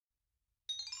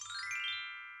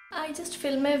I just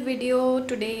filmed a video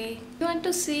today. You want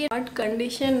to see what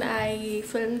condition I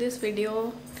filmed this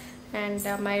video, and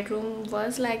my room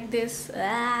was like this.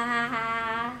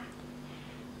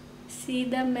 See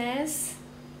the mess,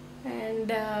 and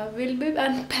we'll be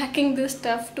unpacking this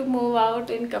stuff to move out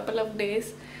in couple of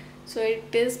days. So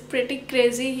it is pretty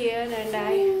crazy here, and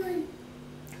I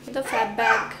the fab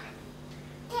bag.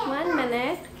 1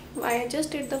 minute. I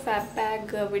just did the fab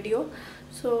bag video,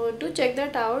 so do check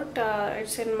that out.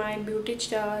 It's in my beauty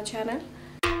channel.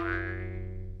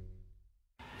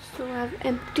 So I've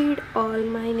emptied all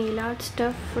my nail art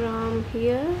stuff from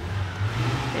here,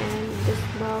 and this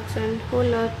box and whole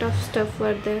lot of stuff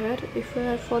were there. If you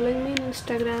are following me on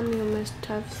Instagram, you must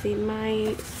have seen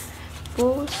my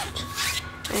post,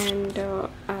 and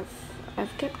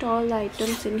I've kept all the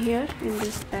items in here in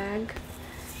this bag.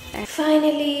 And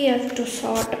finally I have to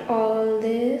sort all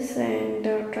this and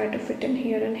try to fit in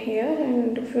here and here,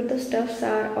 and a few of the stuffs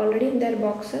are already in their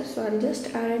boxes, so I'll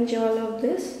just arrange all of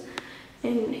this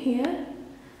in here.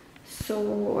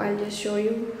 So I'll just show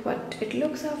you what it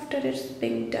looks after it's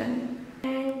being done.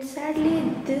 And sadly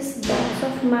this box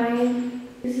of mine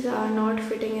is not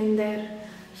fitting in there,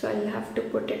 so I'll have to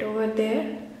put it over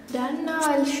there. Done. Now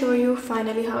I'll show you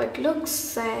finally how it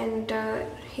looks, and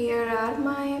here are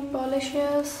my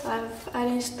polishes. I've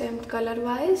arranged them color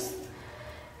wise,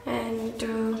 and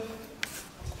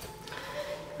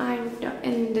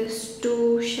in these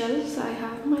two shelves I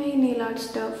have my nail art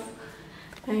stuff,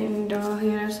 and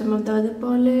here are some of the other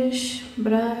polish,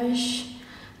 brush,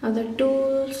 other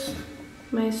tools,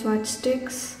 my swatch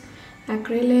sticks,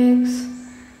 acrylics,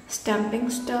 stamping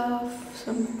stuff,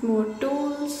 some more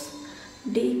tools,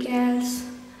 decals.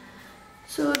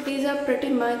 So these are pretty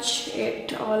much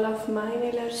it, all of my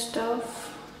nail art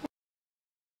stuff.